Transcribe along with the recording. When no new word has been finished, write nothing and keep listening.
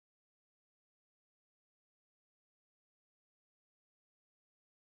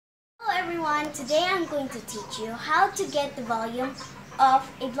everyone, today I'm going to teach you how to get the volume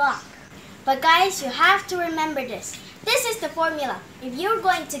of a block. But guys, you have to remember this. This is the formula. If you're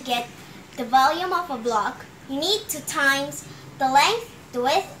going to get the volume of a block, you need to times the length, the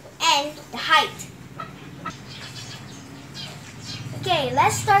width, and the height. Okay,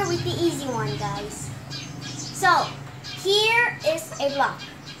 let's start with the easy one, guys. So, here is a block.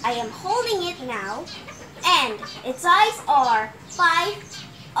 I am holding it now, and its size are 5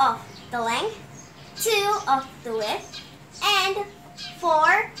 of the length, 2 of the width, and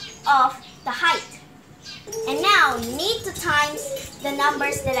 4 of the height. And now you need to times the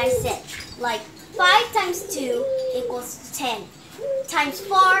numbers that I said, like 5 times 2 equals to 10, times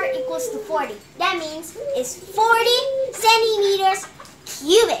 4 equals to 40. That means it's 40 centimeters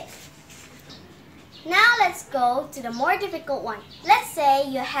cubic. Now let's go to the more difficult one. Let's say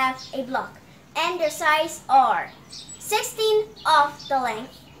you have a block and their size are 16 of the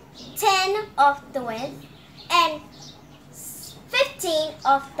length, 10 of the width, and 15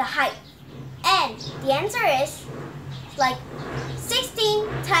 of the height. And the answer is like 16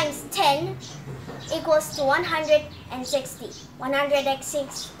 times 10 equals to 160.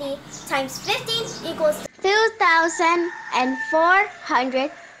 160 times 15 equals to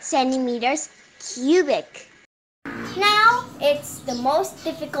 2,400 centimeters cubic. Now it's the most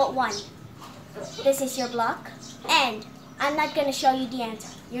difficult one. This is your block, and I'm not going to show you the answer.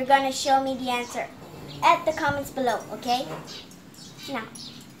 You're going to show me the answer at the comments below, okay? Now,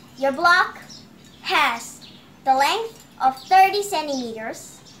 your block has the length of 30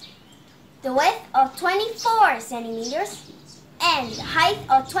 centimeters, the width of 24 centimeters, and the height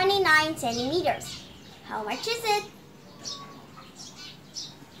of 29 centimeters. How much is it?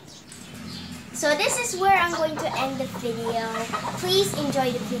 So this is where I'm going to end the video. Please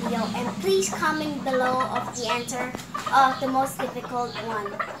enjoy the video and please comment below of the answer of the most difficult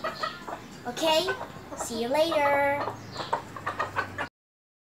one. Okay? See you later.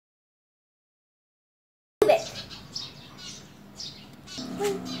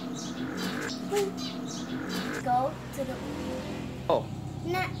 Go to the... Oh.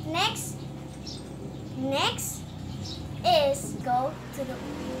 Next